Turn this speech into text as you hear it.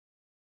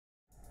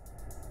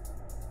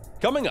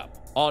Coming up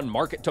on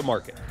Market to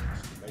Market,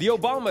 the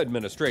Obama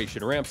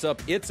administration ramps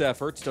up its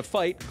efforts to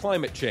fight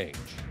climate change.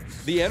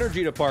 The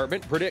Energy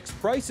Department predicts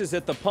prices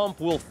at the pump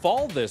will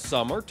fall this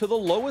summer to the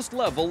lowest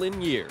level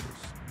in years.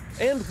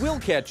 And we'll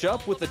catch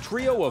up with the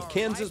trio of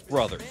Kansas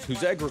brothers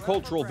whose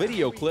agricultural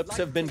video clips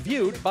have been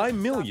viewed by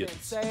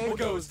millions. What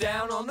goes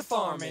down on the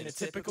farm in a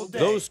typical day?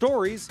 Those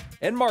stories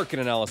and market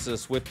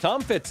analysis with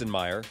Tomm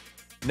Pfitzenmaier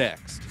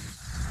next.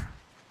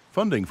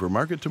 Funding for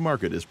Market to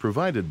Market is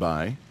provided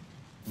by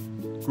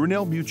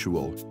Grinnell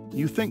Mutual.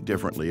 You think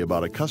differently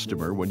about a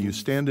customer when you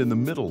stand in the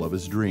middle of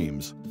his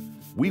dreams.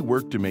 We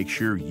work to make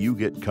sure you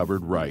get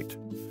covered right.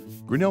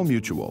 Grinnell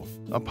Mutual,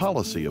 a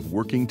policy of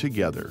working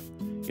together.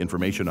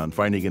 Information on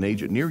finding an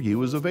agent near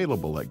you is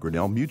available at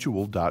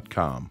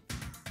grinnellmutual.com.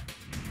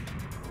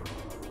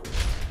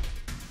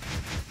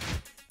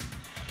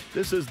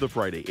 This is the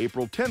Friday,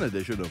 April 10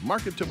 edition of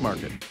Market to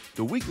Market,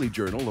 the weekly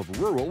journal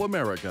of rural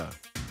America.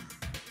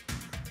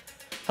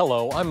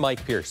 Hello, I'm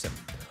Mike Pearson.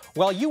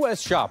 While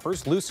U.S.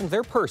 shoppers loosened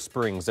their purse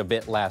strings a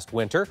bit last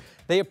winter,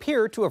 they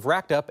appear to have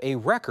racked up a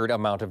record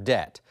amount of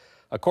debt.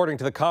 According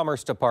to the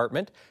Commerce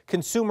Department,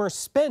 consumer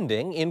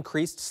spending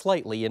increased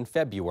slightly in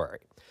February.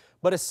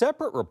 But a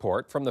separate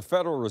report from the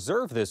Federal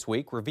Reserve this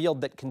week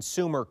revealed that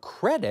consumer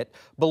credit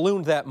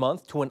ballooned that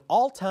month to an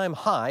all-time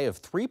high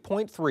of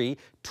 $3.3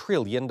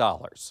 trillion.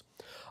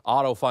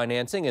 Auto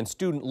financing and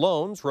student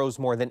loans rose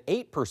more than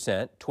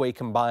 8% to a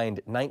combined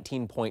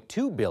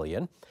 $19.2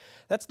 billion.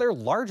 That's their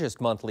largest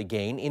monthly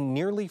gain in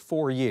nearly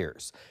 4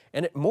 years,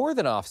 and it more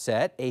than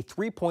offset a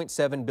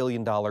 $3.7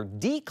 billion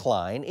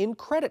decline in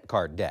credit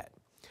card debt.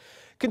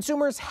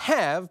 Consumers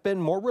have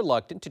been more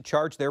reluctant to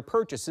charge their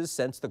purchases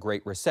since the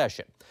Great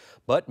Recession,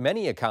 but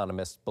many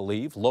economists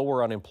believe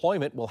lower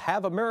unemployment will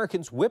have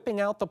Americans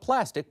whipping out the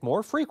plastic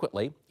more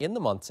frequently in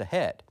the months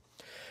ahead.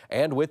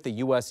 And with the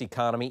U.S.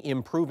 economy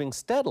improving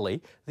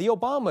steadily, the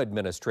Obama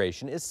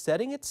administration is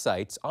setting its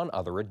sights on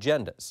other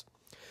agendas.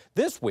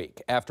 This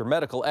week, after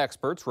medical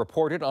experts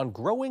reported on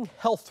growing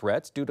health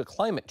threats due to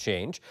climate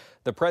change,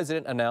 the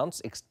president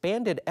announced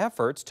expanded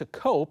efforts to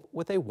cope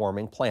with a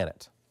warming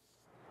planet.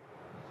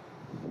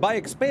 By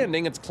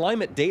expanding its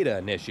climate data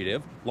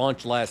initiative,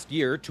 launched last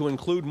year to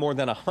include more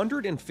than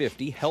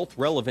 150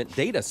 health-relevant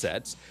data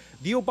sets,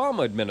 the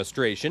Obama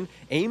administration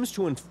aims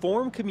to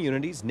inform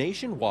communities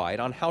nationwide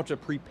on how to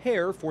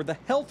prepare for the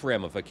health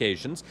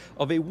ramifications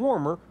of a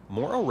warmer,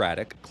 more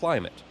erratic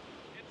climate.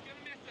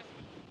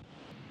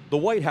 The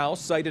White House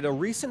cited a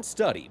recent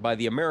study by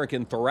the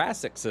American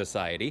Thoracic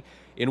Society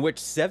in which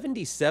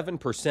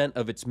 77%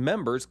 of its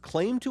members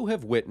claim to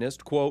have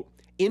witnessed, quote,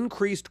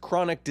 increased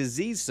chronic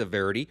disease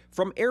severity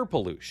from air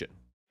pollution.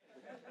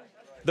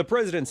 The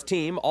president's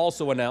team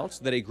also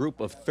announced that a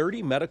group of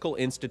 30 medical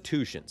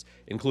institutions,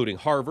 including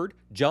Harvard,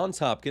 Johns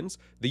Hopkins,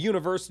 the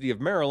University of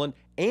Maryland,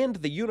 and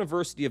the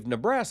University of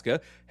Nebraska,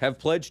 have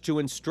pledged to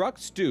instruct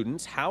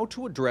students how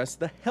to address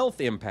the health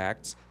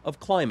impacts of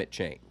climate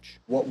change.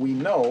 What we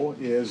know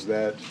is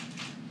that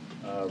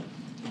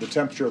the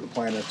temperature of the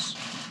planet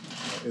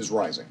is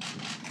rising.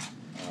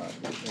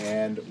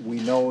 And we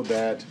know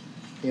that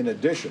in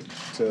addition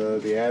to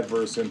the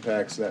adverse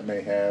impacts that may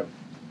have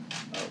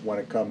when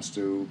it comes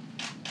to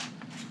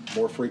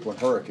more frequent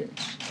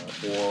hurricanes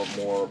or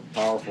more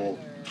powerful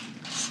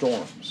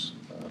storms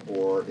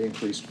or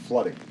increased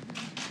flooding,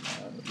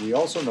 we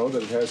also know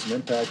that it has an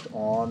impact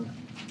on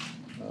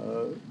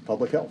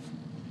public health.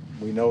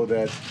 We know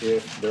that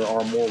if there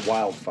are more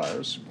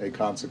wildfires, a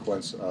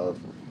consequence of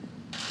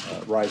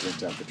rising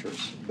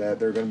temperatures, that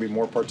there are going to be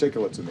more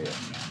particulates in the air.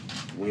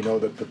 We know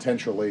that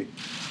potentially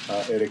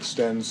it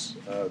extends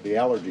the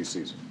allergy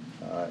season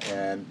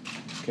and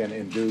can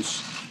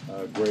induce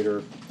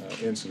greater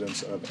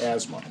incidence of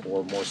asthma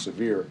or more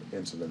severe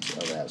incidence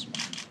of asthma.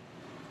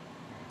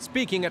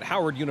 Speaking at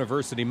Howard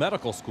University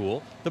Medical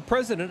School, the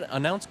president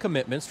announced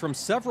commitments from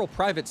several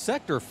private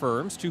sector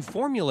firms to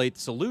formulate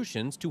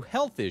solutions to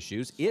health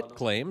issues it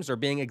claims are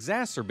being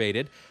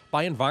exacerbated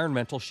by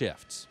environmental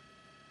shifts.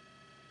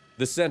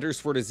 The Centers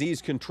for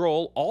Disease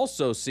Control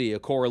also see a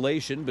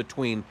correlation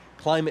between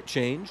climate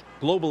change,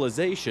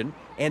 globalization,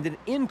 and an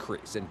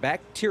increase in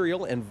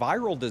bacterial and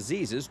viral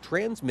diseases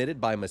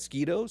transmitted by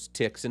mosquitoes,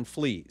 ticks, and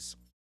fleas.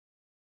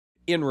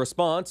 In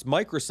response,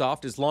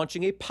 Microsoft is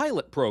launching a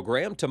pilot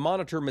program to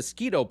monitor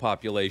mosquito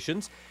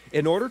populations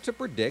in order to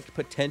predict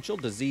potential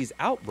disease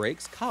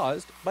outbreaks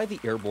caused by the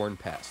airborne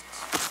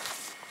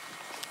pests.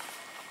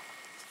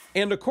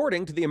 And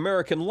according to the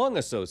American Lung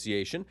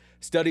Association,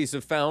 studies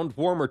have found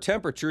warmer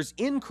temperatures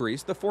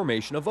increase the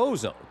formation of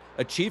ozone,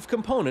 a chief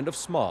component of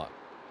smog.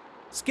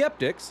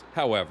 Skeptics,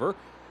 however,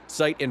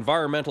 cite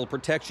Environmental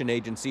Protection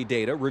Agency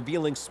data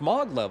revealing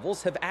smog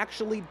levels have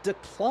actually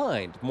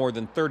declined more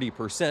than 30%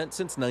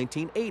 since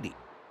 1980.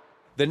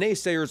 The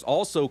naysayers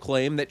also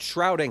claim that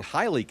shrouding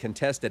highly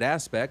contested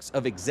aspects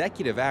of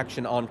executive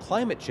action on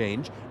climate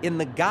change in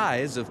the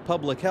guise of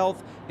public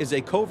health is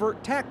a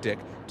covert tactic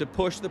to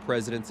push the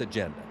president's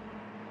agenda.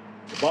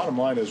 The bottom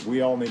line is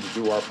we all need to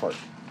do our part.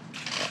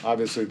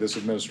 Obviously, this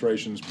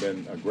administration's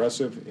been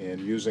aggressive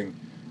in using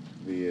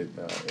the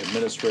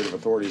administrative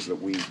authorities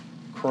that we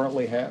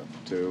currently have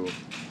to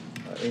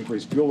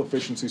increase fuel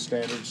efficiency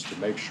standards to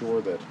make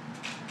sure that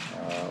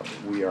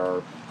we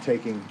are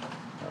taking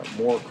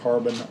more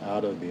carbon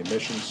out of the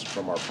emissions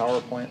from our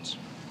power plants.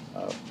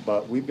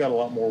 But we've got a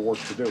lot more work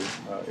to do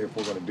if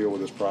we're going to deal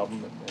with this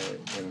problem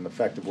in an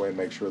effective way and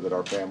make sure that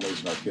our families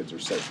and our kids are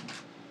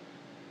safe.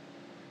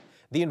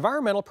 The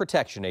Environmental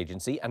Protection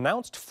Agency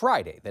announced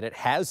Friday that it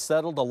has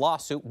settled a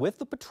lawsuit with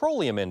the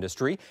petroleum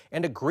industry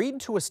and agreed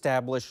to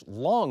establish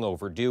long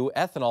overdue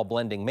ethanol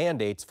blending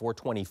mandates for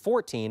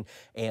 2014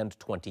 and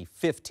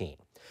 2015.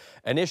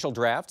 Initial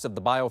drafts of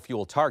the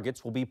biofuel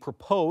targets will be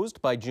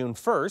proposed by June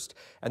 1st,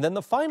 and then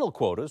the final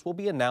quotas will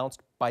be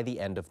announced by the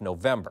end of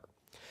November.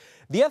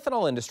 The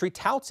ethanol industry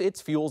touts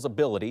its fuel's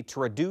ability to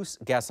reduce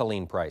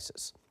gasoline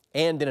prices.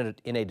 And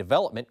in a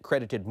development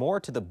credited more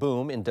to the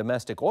boom in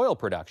domestic oil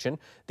production,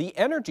 the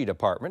Energy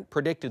Department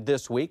predicted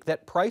this week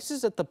that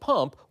prices at the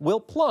pump will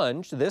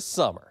plunge this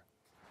summer.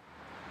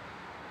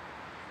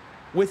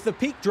 With the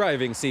peak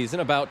driving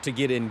season about to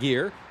get in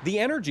gear, the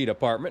Energy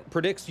Department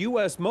predicts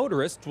U.S.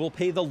 motorists will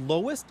pay the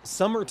lowest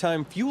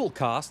summertime fuel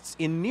costs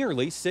in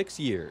nearly 6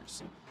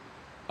 years.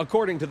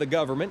 According to the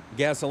government,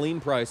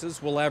 gasoline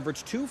prices will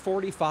average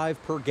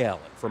 $2.45 per gallon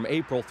from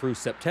April through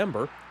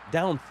September,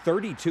 down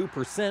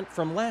 32%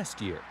 from last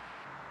year.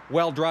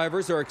 While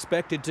drivers are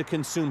expected to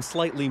consume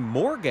slightly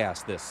more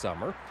gas this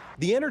summer,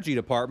 the Energy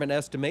Department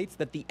estimates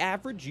that the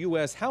average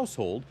U.S.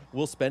 household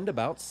will spend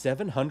about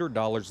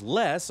 $700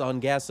 less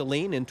on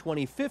gasoline in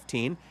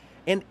 2015,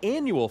 and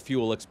annual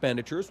fuel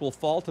expenditures will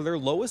fall to their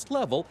lowest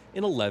level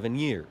in 11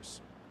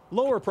 years.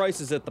 Lower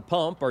prices at the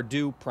pump are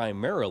due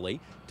primarily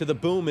to the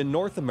boom in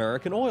North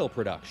American oil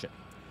production,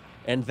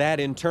 and that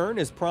in turn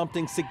is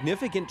prompting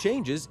significant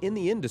changes in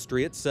the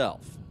industry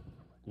itself.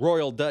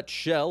 Royal Dutch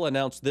Shell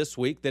announced this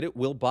week that it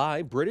will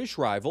buy British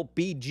rival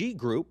BG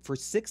Group for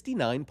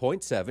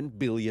 $69.7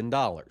 billion.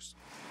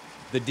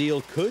 The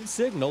deal could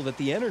signal that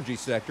the energy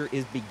sector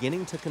is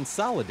beginning to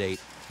consolidate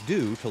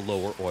due to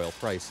lower oil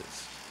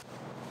prices.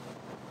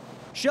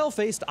 Shell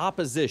faced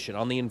opposition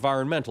on the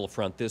environmental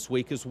front this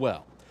week as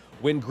well,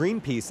 when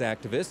Greenpeace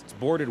activists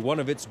boarded one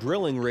of its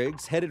drilling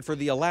rigs headed for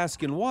the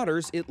Alaskan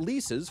waters it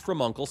leases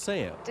from Uncle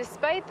Sam.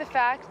 Despite the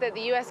fact that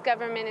the U.S.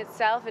 government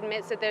itself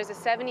admits that there's a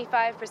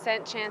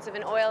 75% chance of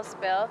an oil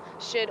spill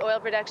should oil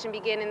production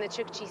begin in the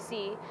Chukchi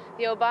Sea,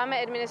 the Obama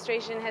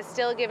administration has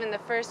still given the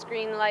first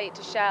green light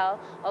to Shell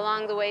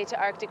along the way to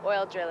Arctic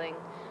oil drilling.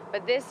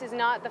 But this is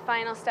not the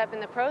final step in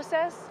the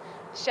process.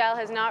 Shell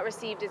has not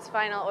received its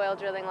final oil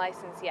drilling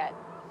license yet.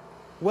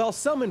 While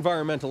some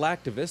environmental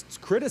activists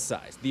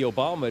criticized the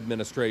Obama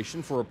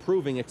administration for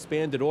approving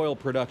expanded oil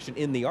production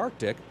in the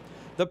Arctic,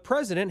 the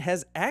president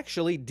has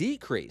actually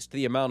decreased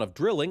the amount of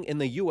drilling in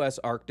the U.S.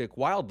 Arctic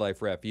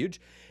Wildlife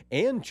Refuge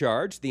and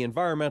charged the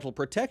Environmental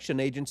Protection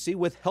Agency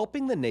with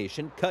helping the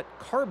nation cut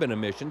carbon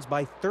emissions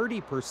by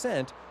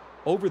 30%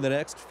 over the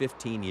next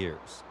 15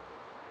 years.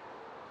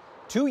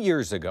 2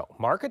 years ago,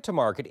 Market to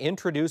Market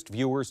introduced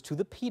viewers to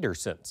the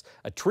Petersons,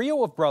 a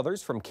trio of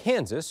brothers from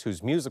Kansas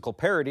whose musical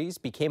parodies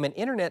became an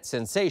internet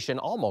sensation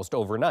almost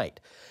overnight.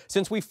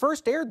 Since we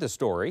first aired the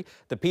story,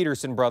 the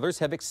Peterson brothers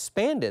have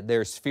expanded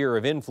their sphere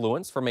of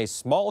influence from a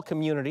small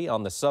community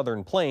on the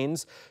Southern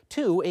Plains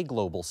to a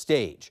global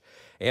stage.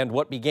 And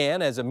what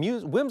began as a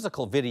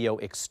whimsical video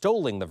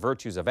extolling the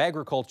virtues of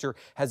agriculture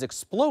has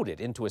exploded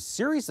into a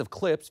series of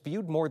clips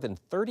viewed more than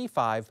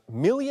 35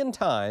 million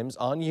times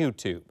on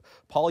YouTube.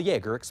 Paul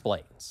Yeager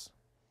explains.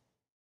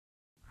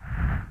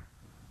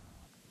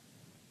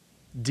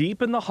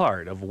 Deep in the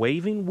heart of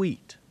waving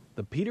wheat,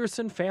 the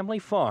Peterson family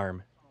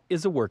farm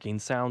is a working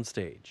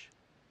soundstage.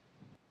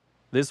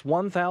 This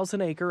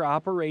 1,000-acre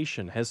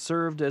operation has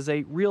served as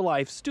a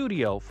real-life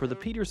studio for the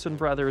Peterson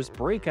brothers'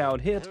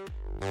 breakout hit,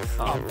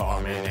 I'm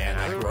farming and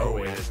I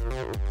grow it.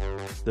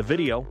 The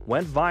video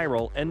went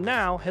viral and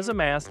now has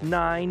amassed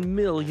 9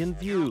 million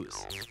views.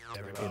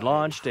 It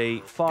launched a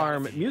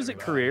farm music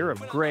career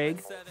of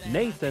Greg,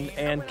 Nathan,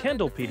 and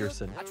Kendall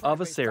Peterson of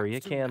Assaria,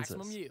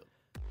 Kansas.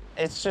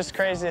 It's just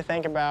crazy to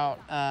think about.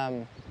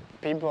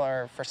 People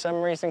are, for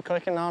some reason,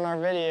 clicking on our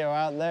video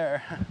out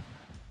there.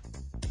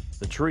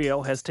 The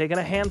trio has taken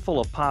a handful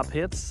of pop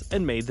hits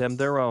and made them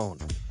their own.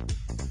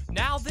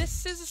 Now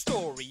this is a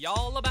story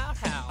all about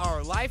how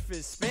our life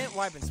is spent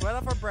wiping sweat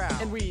off our brow.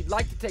 And we'd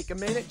like to take a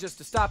minute just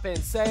to stop and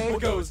say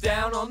what goes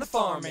down on the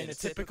farm in a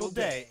typical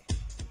day.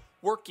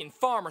 Working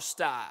farmer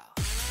style.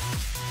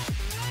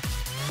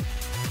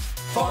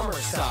 Farmer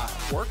style.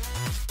 Work,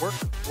 work,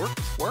 work,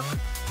 work.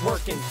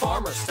 Working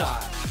farmer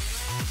style.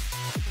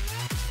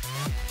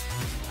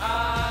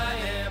 I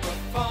am a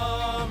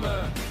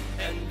farmer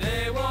and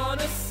they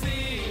wanna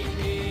see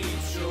me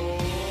show.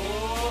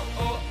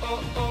 Oh,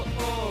 oh, oh,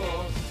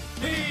 oh.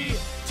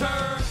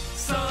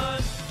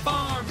 Peterson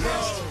Farm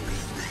Bros.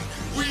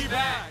 We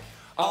back.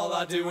 All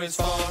I do is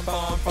farm,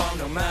 farm, farm,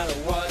 no matter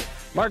what.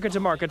 Market to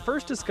Market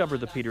first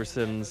discovered the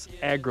Petersons'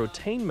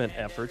 agrotainment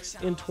efforts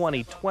in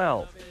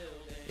 2012.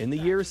 In the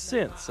years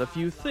since, a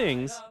few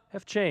things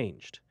have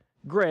changed.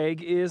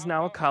 Greg is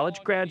now a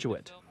college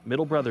graduate.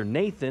 Middle brother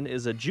Nathan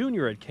is a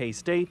junior at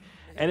K-State,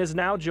 and is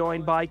now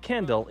joined by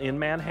Kendall in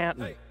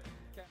Manhattan.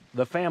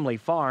 The family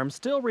farm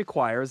still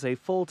requires a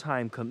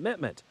full-time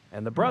commitment,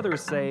 and the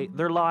brothers say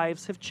their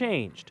lives have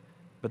changed,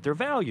 but their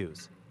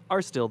values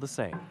are still the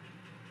same.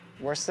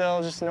 We're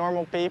still just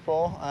normal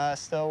people,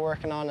 still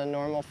working on a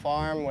normal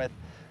farm with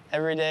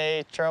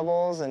everyday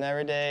troubles and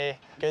everyday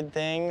good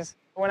things.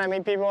 When I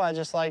meet people, I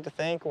just like to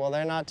think, well,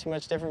 they're not too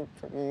much different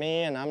from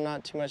me, and I'm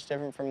not too much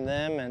different from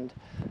them, and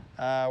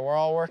we're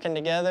all working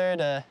together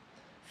to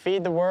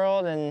feed the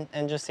world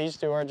and just each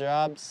do our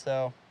jobs,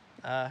 so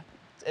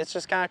it's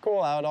just kind of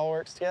cool how it all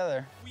works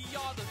together.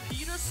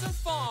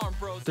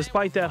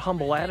 Despite that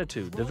humble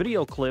attitude, the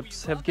video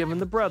clips have given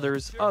the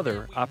brothers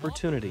other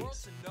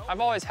opportunities. I've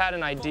always had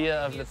an idea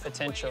of the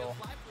potential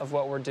of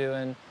what we're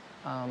doing,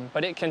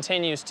 but it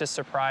continues to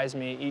surprise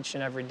me each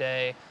and every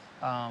day.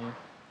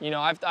 You know,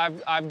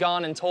 I've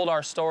gone and told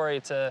our story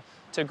to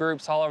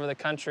groups all over the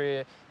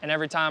country, and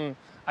every time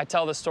I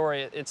tell the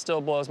story, it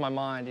still blows my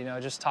mind. You know,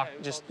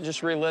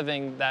 just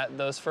reliving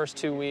those first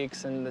 2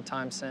 weeks and the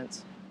time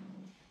since.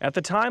 At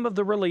the time of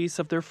the release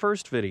of their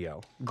first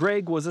video,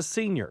 Greg was a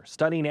senior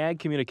studying ag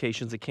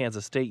communications at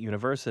Kansas State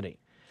University.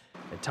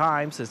 At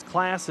times, his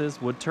classes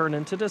would turn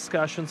into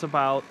discussions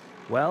about,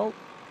 well,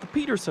 the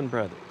Peterson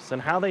brothers and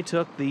how they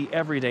took the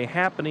everyday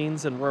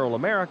happenings in rural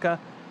America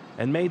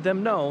and made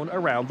them known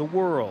around the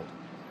world.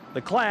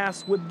 The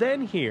class would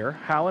then hear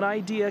how an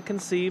idea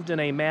conceived in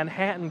a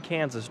Manhattan,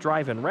 Kansas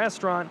drive-in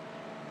restaurant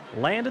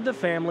landed the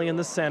family in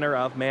the center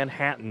of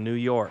Manhattan, New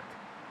York.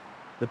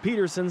 The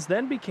Petersons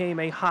then became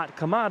a hot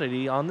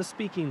commodity on the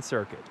speaking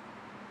circuit.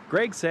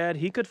 Greg said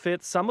he could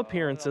fit some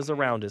appearances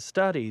around his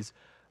studies,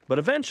 but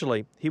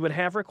eventually he would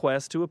have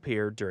requests to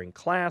appear during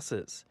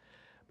classes.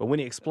 But when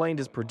he explained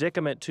his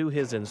predicament to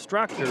his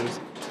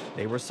instructors,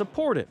 they were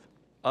supportive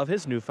of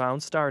his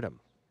newfound stardom.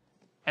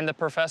 And the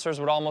professors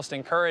would almost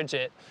encourage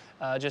it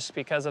just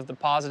because of the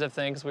positive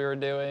things we were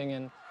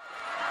doing.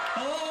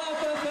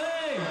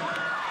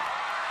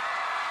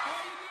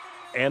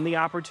 And the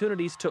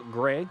opportunities took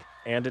Greg,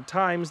 and at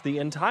times the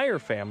entire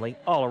family,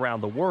 all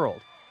around the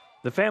world.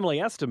 The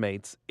family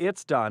estimates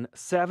it's done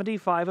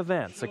 75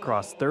 events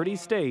across 30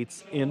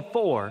 states in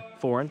 4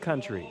 foreign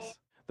countries.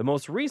 The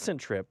most recent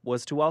trip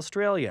was to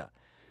Australia.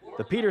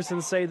 The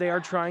Petersons say they are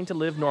trying to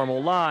live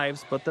normal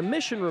lives, but the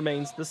mission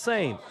remains the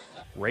same: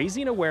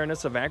 raising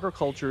awareness of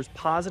agriculture's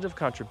positive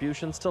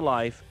contributions to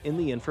life in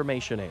the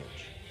information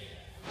age.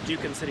 Do you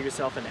consider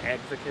yourself an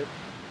advocate?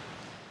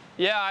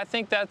 Yeah, I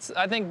think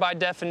by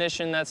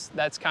definition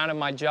that's kind of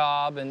my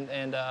job, and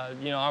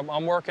you know,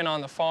 I'm working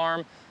on the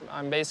farm.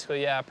 I'm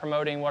basically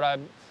promoting what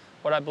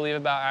I believe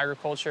about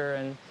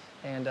agriculture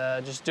and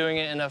just doing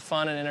it in a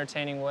fun and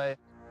entertaining way.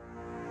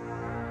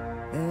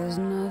 There's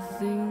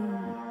nothing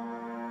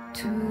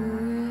to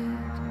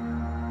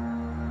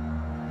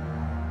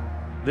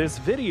it. This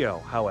video,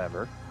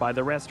 however, by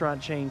the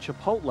restaurant chain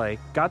Chipotle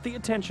got the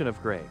attention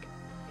of Greg.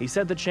 He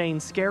said the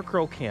chain's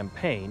Scarecrow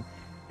campaign,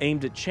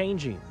 aimed at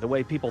changing the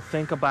way people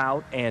think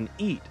about and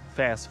eat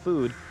fast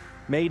food,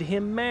 made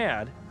him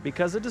mad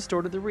because it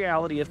distorted the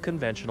reality of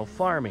conventional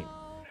farming.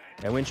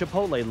 And when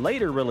Chipotle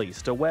later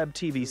released a web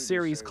TV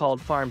series called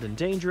Farmed and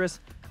Dangerous,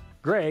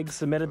 Greg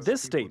submitted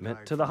this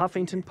statement to the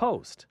Huffington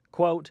Post,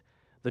 quote,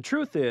 "The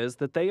truth is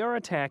that they are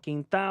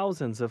attacking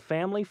thousands of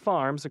family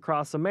farms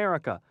across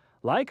America,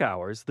 like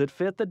ours, that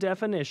fit the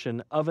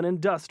definition of an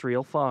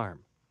industrial farm."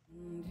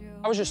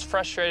 I was just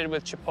frustrated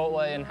with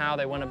Chipotle and how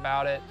they went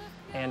about it.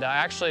 And I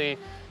actually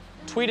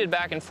tweeted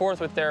back and forth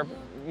with their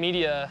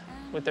media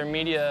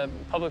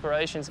public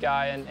relations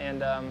guy,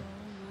 and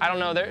I don't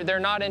know, they're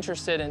not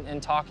interested in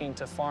talking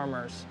to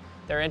farmers.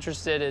 They're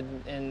interested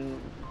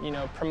in you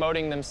know,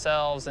 promoting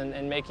themselves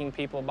and making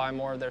people buy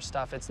more of their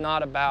stuff. It's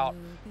not about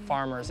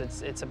farmers,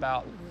 it's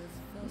about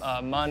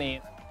money.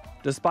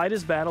 Despite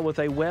his battle with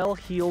a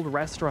well-heeled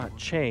restaurant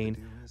chain,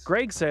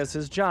 Greg says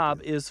his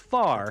job is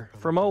far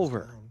from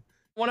over.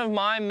 One of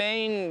my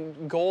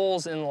main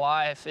goals in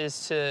life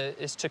is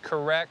to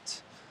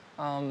correct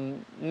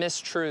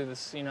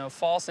mistruths, you know,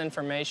 false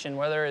information,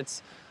 whether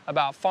it's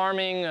about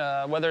farming,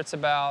 whether it's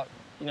about,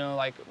 you know,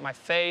 like my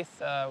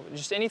faith,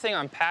 just anything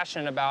I'm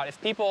passionate about.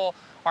 If people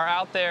are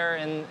out there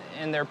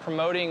and they're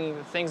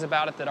promoting things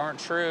about it that aren't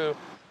true,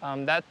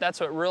 that's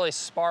what really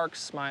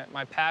sparks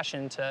my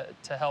passion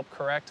to help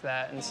correct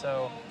that. And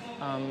so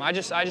I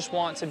just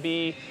want to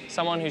be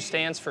someone who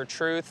stands for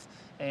truth.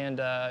 And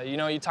you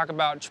know, you talk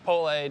about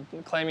Chipotle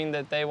claiming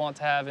that they want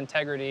to have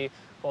integrity.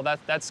 Well,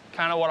 that's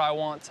kind of what I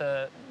want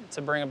to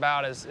bring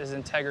about is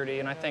integrity.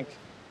 And I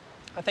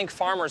think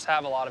farmers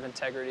have a lot of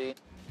integrity.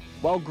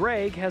 While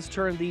Greg has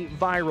turned the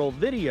viral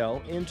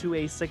video into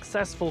a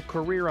successful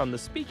career on the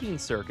speaking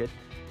circuit,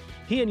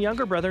 he and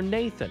younger brother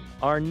Nathan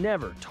are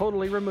never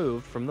totally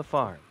removed from the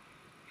farm.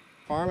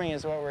 Farming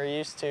is what we're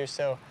used to,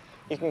 so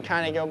you can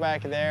kind of go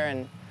back there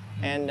and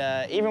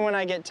even when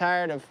I get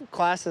tired of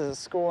classes at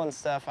school and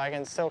stuff, I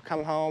can still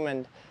come home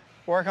and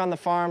work on the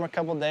farm a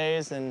couple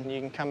days, and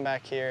you can come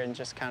back here and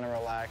just kind of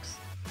relax.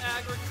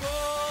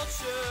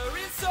 Agriculture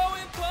is so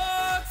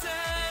important.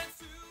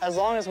 As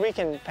long as we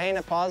can paint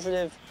a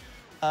positive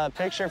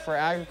picture for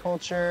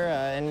agriculture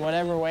in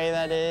whatever way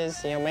that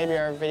is. You know, maybe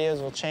our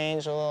videos will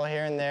change a little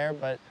here and there,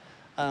 but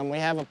we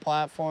have a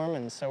platform,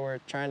 and so we're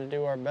trying to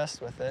do our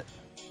best with it.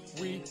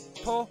 We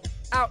pull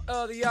out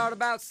of the yard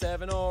about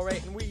 7 or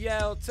 8 and we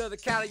yell to the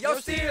cattle, yo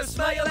steer,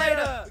 smell you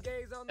later.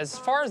 As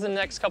far as the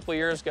next couple of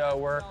years go,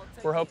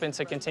 we're hoping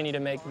to continue to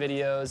make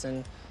videos,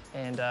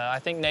 and I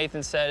think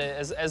Nathan said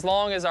it, as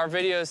long as our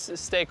videos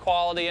stay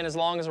quality and as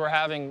long as we're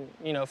having,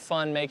 you know,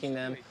 fun making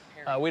them,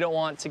 we don't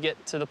want to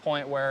get to the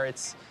point where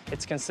it's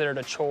considered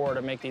a chore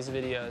to make these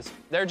videos.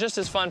 They're just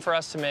as fun for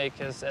us to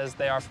make as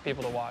they are for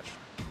people to watch.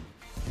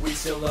 We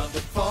still love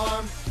the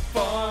farm,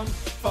 farm,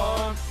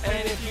 farm,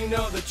 and if you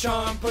know the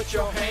charm, put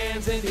your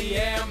hands in the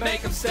air,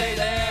 make them stay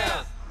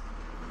there.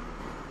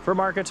 For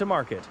Market to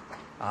Market,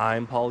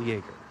 I'm Paul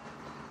Yeager.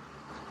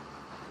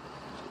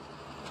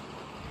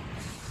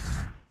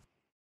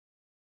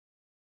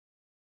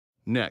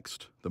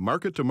 Next, the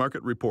Market to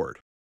Market report.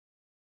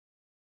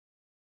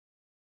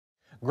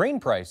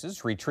 Grain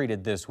prices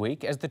retreated this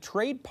week as the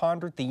trade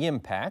pondered the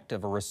impact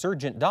of a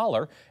resurgent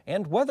dollar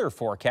and weather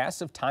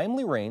forecasts of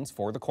timely rains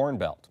for the Corn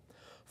Belt.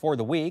 For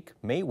the week,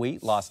 May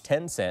wheat lost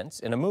 10 cents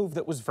in a move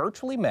that was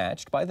virtually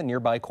matched by the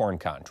nearby corn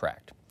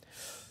contract.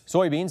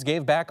 Soybeans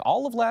gave back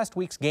all of last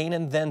week's gain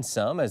and then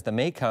some as the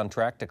May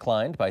contract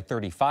declined by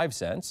 35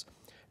 cents.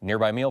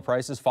 Nearby meal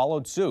prices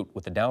followed suit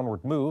with a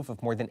downward move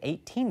of more than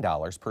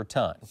 $18 per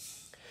ton.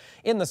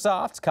 In the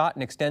softs,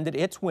 cotton extended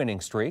its winning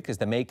streak as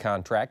the May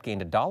contract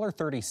gained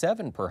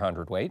 $1.37 per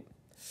hundredweight.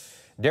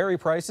 Dairy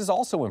prices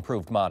also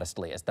improved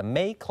modestly as the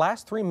May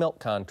Class 3 milk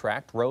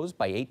contract rose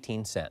by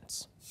 18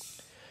 cents.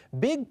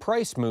 Big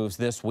price moves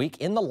this week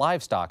in the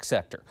livestock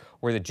sector,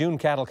 where the June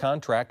cattle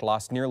contract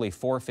lost nearly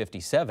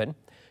 $4.57.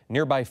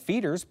 Nearby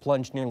feeders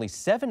plunged nearly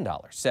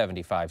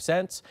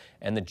 $7.75,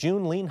 and the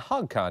June lean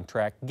hog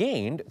contract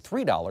gained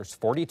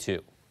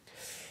 $3.42.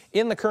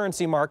 In the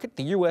currency market,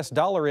 the U.S.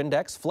 dollar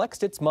index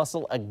flexed its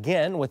muscle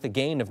again with a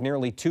gain of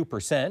nearly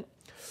 2%.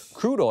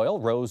 Crude oil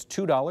rose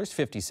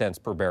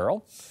 $2.50 per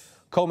barrel.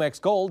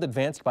 COMEX gold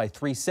advanced by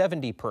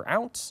 $3.70 per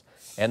ounce,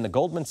 and the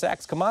Goldman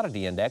Sachs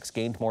Commodity Index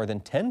gained more than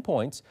 10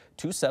 points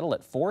to settle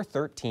at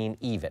 413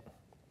 even.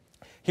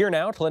 Here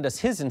now to lend us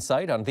his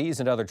insight on these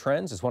and other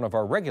trends is one of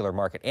our regular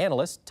market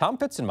analysts, Tomm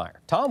Pfitzenmaier.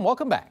 Tom,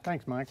 welcome back.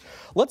 Thanks, Mike.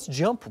 Let's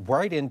jump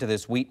right into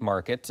this wheat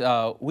market.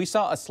 We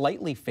saw a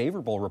slightly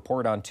favorable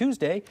report on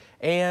Tuesday,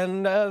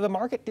 and the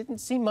market didn't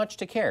seem much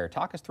to care.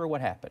 Talk us through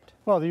what happened.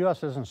 Well, the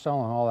U.S. isn't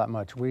selling all that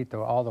much wheat,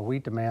 though. All the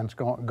wheat demand's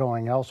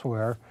going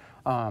elsewhere.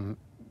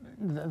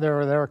 They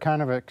were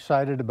kind of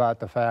excited about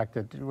the fact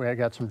that we had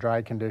got some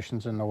dry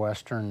conditions in the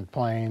western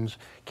plains.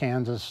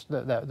 Kansas,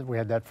 we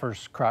had that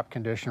first crop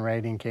condition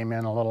rating came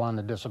in a little on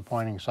the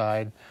disappointing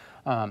side.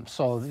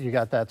 So you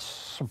got that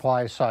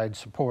supply side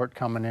support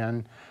coming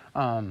in.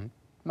 On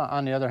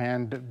the other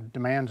hand,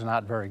 demand's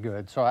not very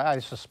good. So I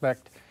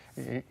suspect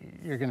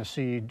you're going to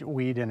see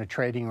wheat in a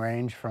trading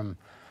range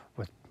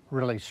with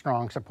really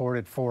strong support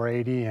at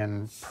 480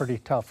 and pretty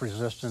tough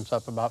resistance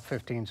up about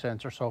 15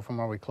 cents or so from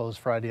where we closed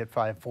Friday at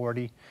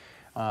 540.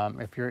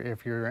 If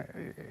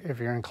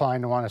you're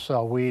inclined to want to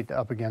sell wheat,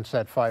 up against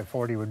that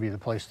 540 would be the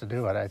place to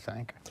do it, I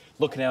think.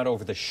 Looking out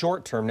over the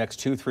short term,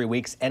 next 2-3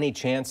 weeks, any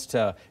chance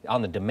to,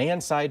 on the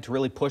demand side, to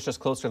really push us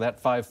closer to that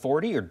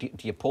 540, or do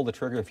you pull the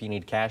trigger if you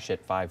need cash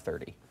at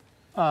 530?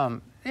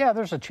 Yeah,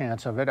 there's a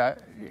chance of it.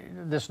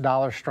 This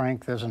dollar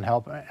strength isn't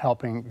going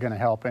to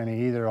help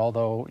any either,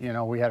 although, you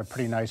know, we had a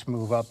pretty nice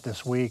move up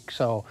this week,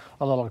 so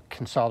a little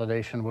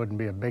consolidation wouldn't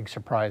be a big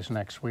surprise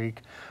next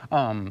week.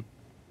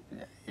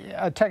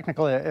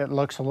 Technically, it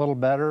looks a little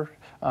better.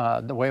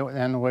 The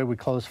way we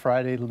closed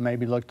Friday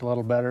maybe looked a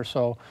little better,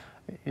 so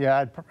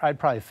yeah, I'd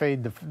probably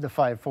fade the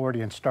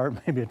 540 and start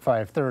maybe at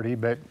 530,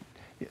 but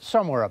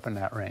somewhere up in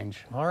that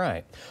range. All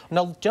right.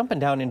 Now, jumping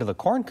down into the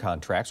corn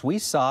contracts, we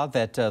saw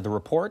that the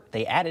report,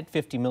 they added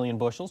 50 million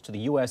bushels to the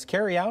U.S.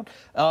 carryout.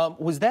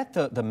 Was that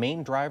the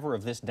main driver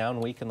of this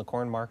down week in the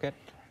corn market?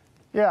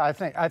 Yeah, I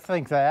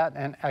think that,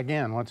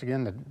 and once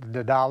again,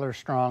 the dollar's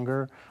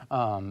stronger.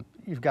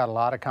 You've got a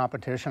lot of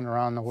competition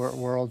around the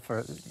world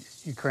for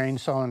Ukraine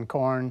selling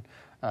corn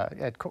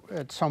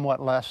at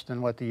somewhat less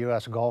than what the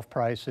U.S. Gulf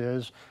price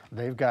is.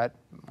 They've got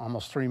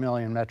almost 3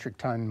 million metric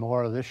ton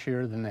more this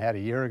year than they had a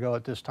year ago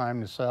at this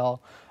time to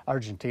sell.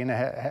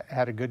 Argentina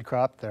had a good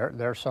crop.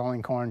 They're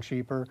selling corn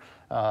cheaper.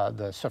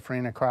 The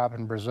safrinha crop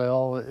in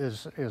Brazil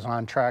is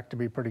on track to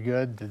be pretty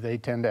good. They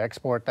tend to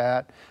export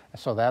that,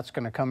 so that's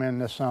going to come in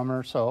this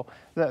summer. So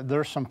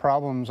there's some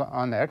problems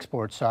on the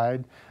export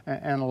side,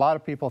 and a lot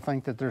of people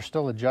think that there's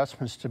still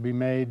adjustments to be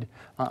made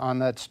on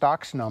that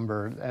stocks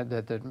number,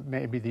 that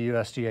maybe the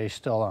USDA is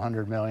still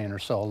 100 million or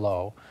so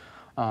low.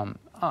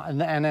 And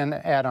then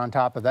add on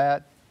top of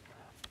that,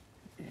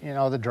 you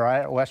know,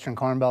 the western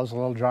corn belt's a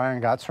little drier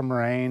and got some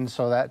rain,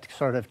 so that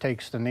sort of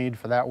takes the need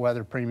for that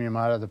weather premium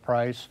out of the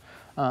price.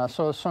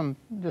 So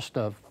just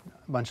a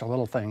bunch of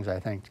little things, I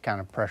think, kind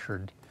of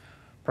pressured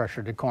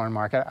the corn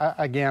market.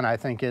 Again, I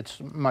think it's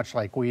much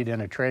like wheat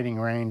in a trading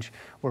range.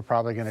 We're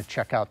probably going to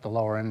check out the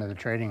lower end of the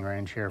trading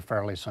range here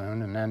fairly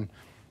soon, and then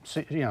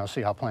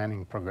see how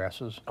planning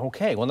progresses.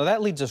 Okay, well, now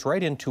that leads us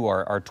right into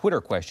our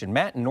Twitter question.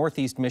 Matt in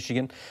Northeast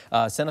Michigan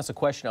sent us a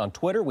question on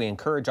Twitter. We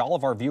encourage all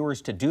of our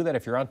viewers to do that.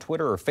 If you're on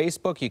Twitter or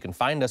Facebook, you can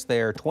find us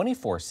there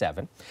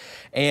 24/7.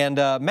 And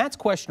Matt's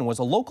question was,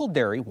 a local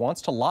dairy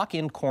wants to lock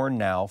in corn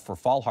now for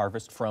fall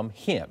harvest from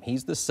him.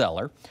 He's the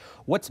seller.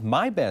 What's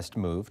my best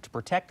move to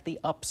protect the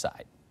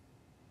upside?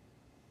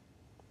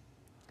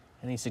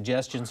 Any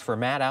suggestions for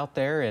Matt out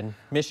there in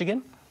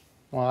Michigan?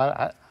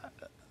 Well,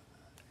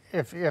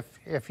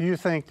 if you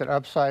think that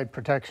upside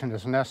protection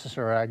is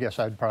necessary, I guess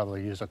I'd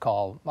probably use a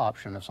call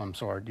option of some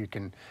sort.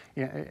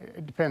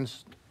 It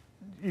depends.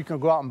 You can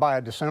go out and buy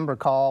a December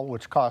call,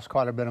 which costs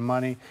quite a bit of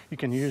money. You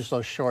can use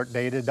those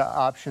short-dated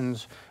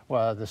options.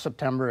 Well, the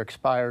September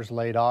expires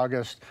late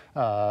August.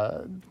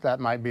 That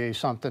might be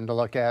something to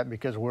look at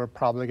because we're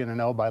probably going to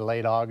know by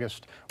late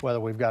August whether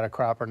we've got a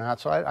crop or not.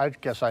 So I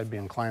guess I'd be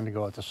inclined to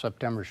go with the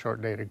September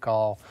short-dated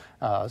call,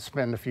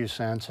 spend a few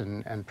cents,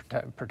 and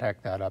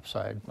protect that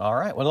upside. All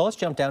right. Well, let's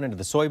jump down into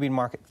the soybean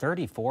market.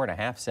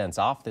 34.5 cents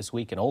off this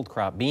week in old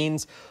crop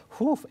beans.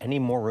 Whew, any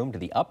more room to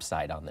the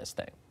upside on this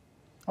thing?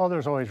 Oh,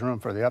 there's always room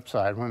for the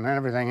upside. When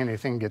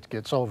anything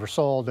gets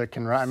oversold, it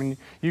can. I mean,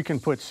 you can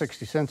put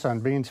 60 cents on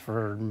beans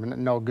for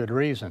no good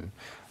reason.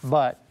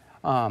 But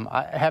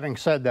having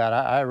said that,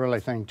 I really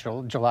think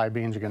July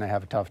beans are going to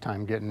have a tough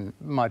time getting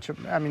much.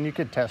 I mean, you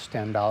could test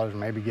 $10,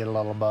 maybe get a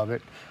little above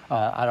it.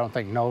 I don't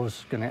think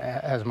NO's going to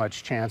has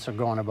much chance of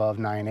going above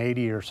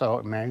 980 or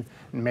so.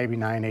 Maybe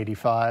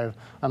 985,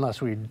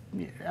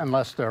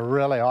 unless they're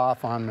really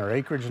off on their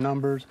acreage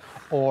numbers,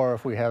 or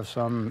if we have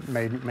some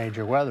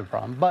major weather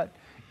problem. But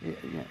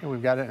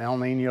we've got an El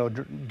Nino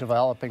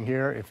developing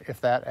here.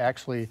 If that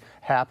actually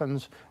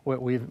happens,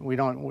 we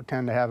don't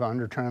tend to have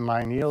under trend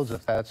line yields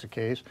if that's the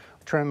case.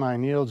 Trend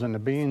line yields in the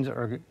beans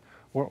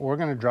we're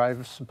going to drive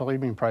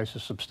soybean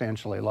prices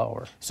substantially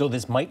lower. So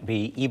this might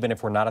be, even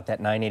if we're not at that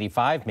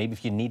 985, maybe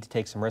if you need to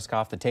take some risk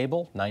off the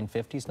table,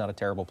 950 is not a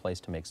terrible place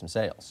to make some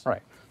sales.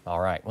 Right. All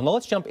right. Well, now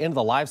let's jump into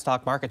the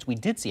livestock markets. We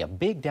did see a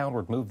big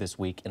downward move this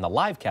week in the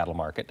live cattle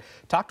market.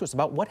 Talk to us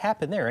about what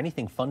happened there.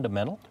 Anything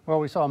fundamental?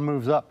 Well, we saw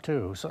moves up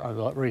too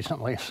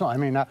recently. So I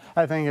mean,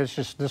 I think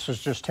this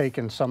was just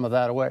taking some of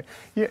that away.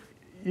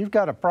 You've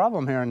got a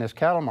problem here in this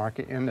cattle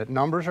market in that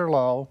numbers are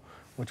low,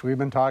 which we've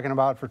been talking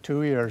about for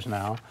 2 years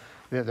now.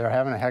 They're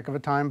having a heck of a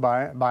time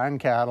buying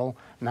cattle.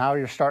 Now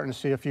you're starting to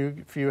see a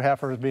few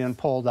heifers being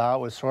pulled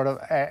out, which sort of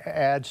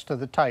adds to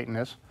the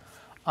tightness.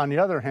 On the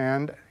other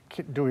hand,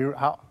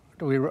 are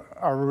we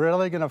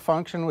really going to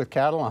function with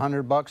cattle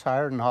 $100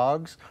 higher than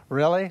hogs?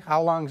 Really?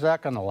 How long is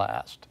that going to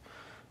last?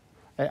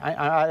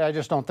 I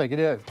just don't think it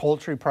is.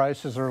 Poultry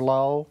prices are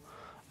low.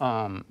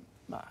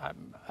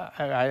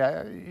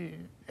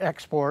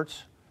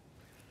 Exports,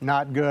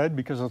 not good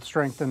because of the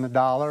strength in the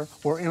dollar.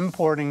 We're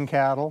importing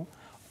cattle.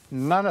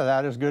 None of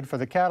that is good for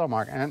the cattle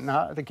market. And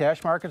the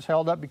cash market's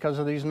held up because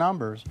of these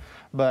numbers.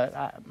 But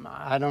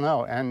I don't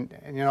know. And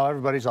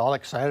everybody's all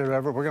excited.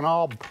 We're going to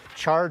all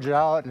charge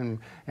out and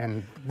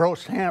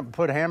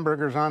put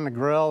hamburgers on the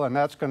grill, and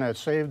that's going to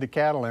save the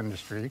cattle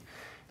industry.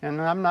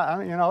 And I'm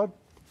not,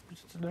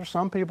 there's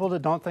some people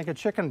that don't think a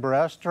chicken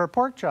breast or a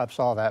pork chop's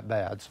all that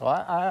bad. So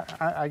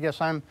I guess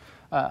I'm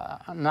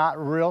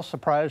not real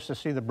surprised to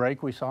see the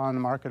break we saw in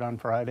the market on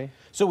Friday.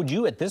 So would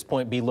you at this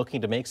point be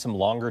looking to make some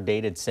longer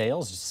dated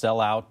sales, sell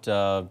out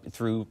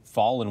through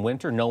fall and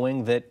winter,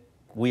 knowing that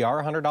we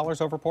are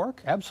 $100 over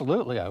pork?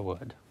 Absolutely, I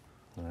would.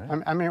 All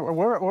right. I mean,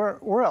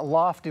 we're at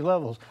lofty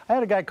levels. I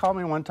had a guy call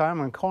me one time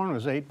when corn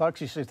was $8.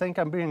 He said, "Think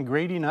I'm being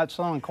greedy, not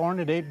selling corn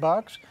at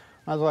 $8?"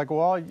 I was like,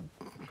 "Well,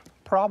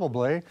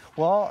 probably."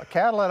 Well,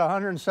 cattle at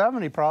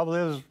 170 probably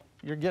is.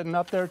 You're getting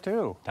up there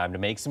too. Time to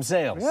make some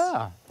sales.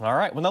 Yeah. All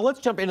right. Well, now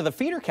let's jump into the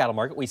feeder cattle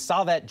market. We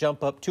saw that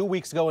jump up 2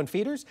 weeks ago in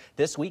feeders.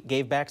 This week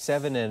gave back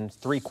 7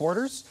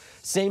 3/4.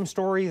 Same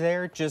story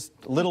there, just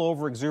a little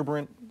over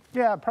exuberant.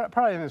 Yeah,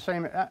 probably the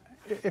same.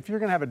 If you're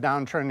going to have a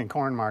downtrending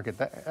corn market,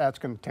 that's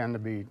going to tend to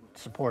be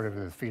supportive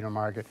of the feeder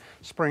market.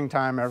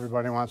 Springtime,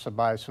 everybody wants to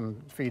buy some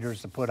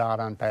feeders to put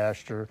out on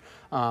pasture.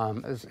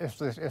 If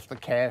the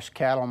cash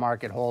cattle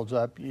market holds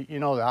up, you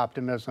know the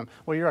optimism.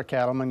 Well, you're a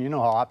cattleman, you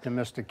know how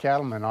optimistic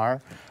cattlemen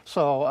are.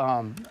 So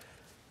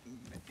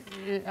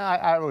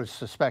I would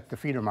suspect the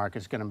feeder market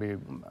is going to be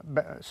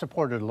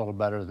supported a little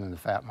better than the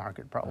fat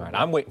market, probably. All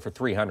right, I'm waiting for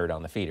 300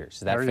 on the feeders. Is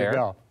that fair? There you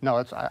go. No,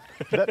 it's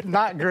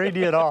not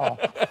greedy at all.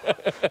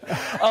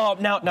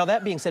 Now,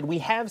 that being said, we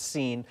have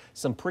seen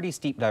some pretty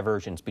steep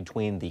diversions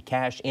between the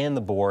cash and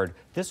the board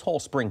this whole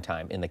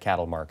springtime in the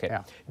cattle market.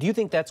 Yeah. Do you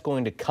think that's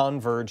going to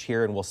converge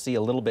here and we'll see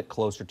a little bit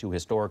closer to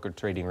historical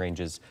trading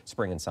ranges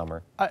spring and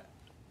summer?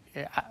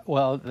 Yeah,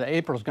 well, the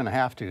April's going to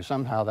have to.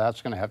 Somehow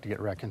that's going to have to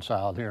get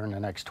reconciled here in the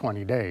next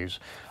 20 days.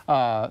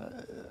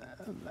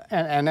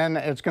 And then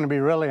it's going to be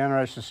really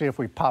interesting to see if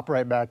we pop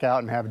right back out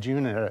and have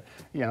June at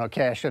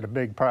cash at a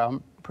big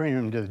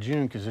premium to the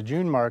June, because the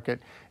June market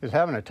is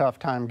having a tough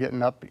time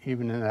getting up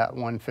even in that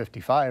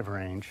 155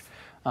 range.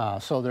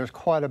 So there's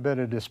quite a bit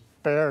of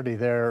disparity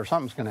there.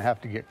 Something's going to have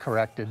to get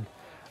corrected.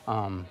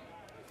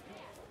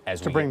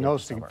 as to we bring get into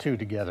those summer. two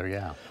together,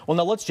 yeah. Well,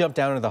 now let's jump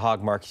down into the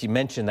hog market. You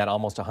mentioned that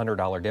almost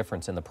 $100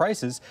 difference in the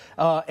prices.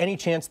 Any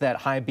chance that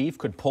high beef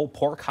could pull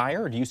pork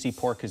higher, or do you see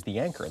pork as the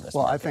anchor in this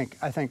Well, market?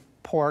 I think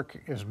pork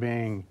is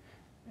being,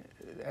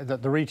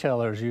 the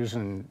retailers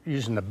using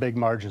the big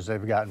margins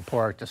they've got in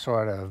pork to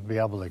sort of be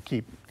able to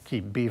keep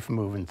beef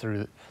moving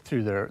through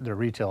their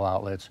retail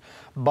outlets.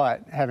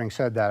 But having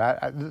said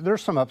that,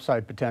 there's some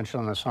upside potential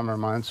in the summer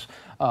months.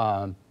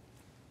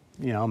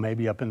 You know,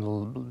 maybe up in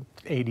the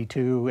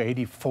 82,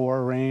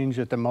 84 range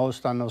at the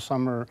most on those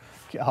summer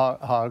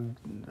hog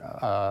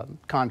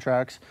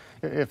contracts.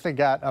 If they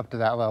got up to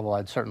that level,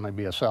 I'd certainly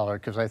be a seller,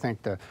 because I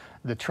think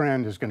the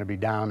trend is going to be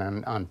down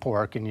on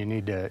pork, and you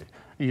need to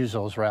use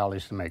those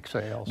rallies to make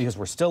sales. Because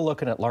we're still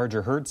looking at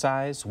larger herd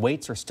size,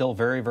 weights are still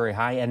very, very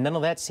high, and none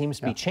of that seems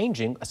to be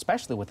changing,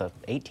 especially with a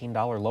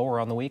 $18 lower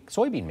on the week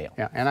soybean meal.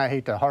 Yeah, and I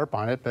hate to harp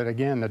on it, but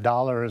again, the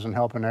dollar isn't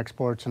helping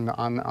exports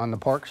on the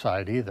pork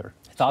side either.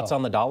 Thoughts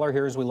on the dollar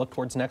here as we look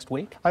towards next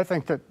week? I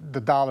think that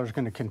the dollar is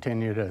going to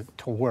continue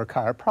to work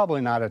higher, probably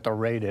not at the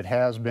rate it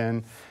has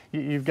been.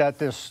 You've got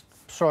this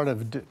sort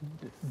of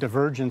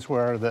divergence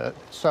where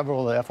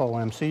several of the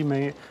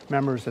FOMC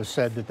members have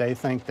said that they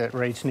think that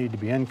rates need to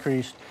be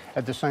increased.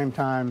 At the same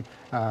time,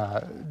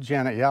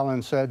 Janet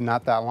Yellen said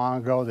not that long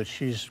ago that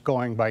she's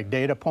going by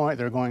data point.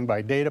 They're going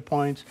by data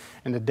points,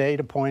 and the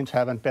data points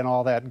haven't been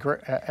all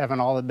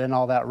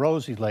that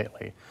rosy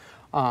lately.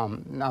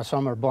 Now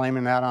some are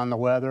blaming that on the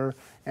weather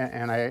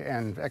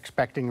and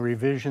expecting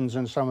revisions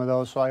in some of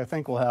those, so I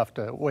think we'll have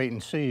to wait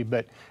and see.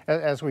 But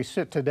as we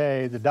sit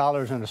today, the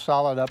dollar's in a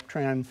solid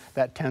uptrend.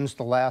 That tends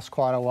to last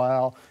quite a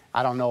while.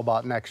 I don't know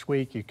about next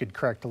week. You could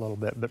correct a little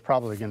bit, but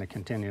probably going to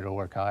continue to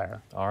work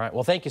higher. All right.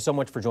 Well, thank you so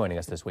much for joining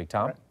us this week,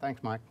 Tom. Right.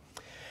 Thanks, Mike.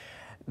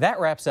 That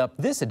wraps up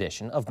this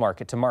edition of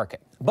Market to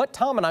Market. But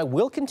Tom and I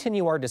will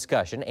continue our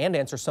discussion and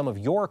answer some of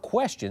your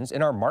questions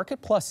in our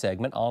Market Plus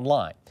segment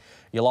online.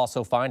 You'll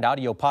also find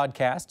audio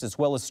podcasts as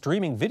well as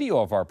streaming video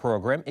of our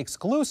program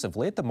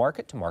exclusively at the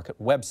Market to Market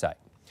website.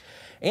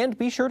 And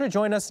be sure to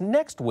join us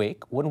next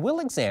week when we'll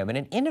examine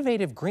an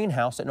innovative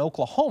greenhouse in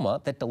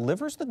Oklahoma that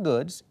delivers the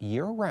goods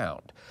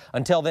year-round.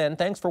 Until then,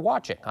 thanks for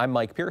watching. I'm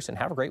Mike Pearson.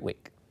 Have a great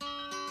week.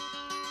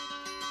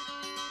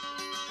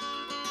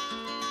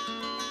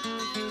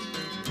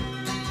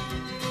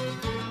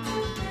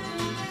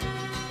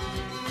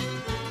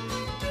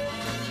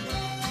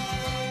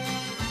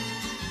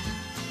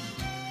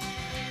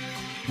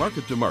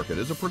 Market to Market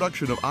is a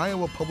production of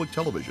Iowa Public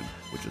Television,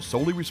 which is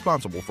solely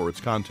responsible for its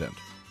content.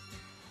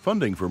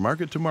 Funding for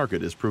Market to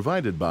Market is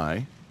provided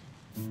by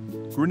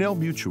Grinnell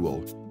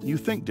Mutual. You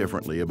think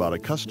differently about a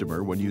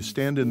customer when you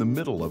stand in the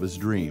middle of his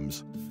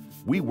dreams.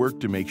 We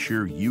work to make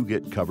sure you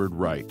get covered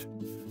right.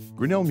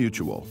 Grinnell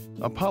Mutual,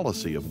 a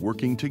policy of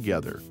working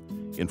together.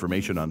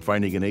 Information on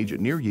finding an agent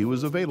near you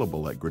is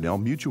available at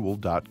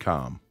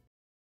grinnellmutual.com.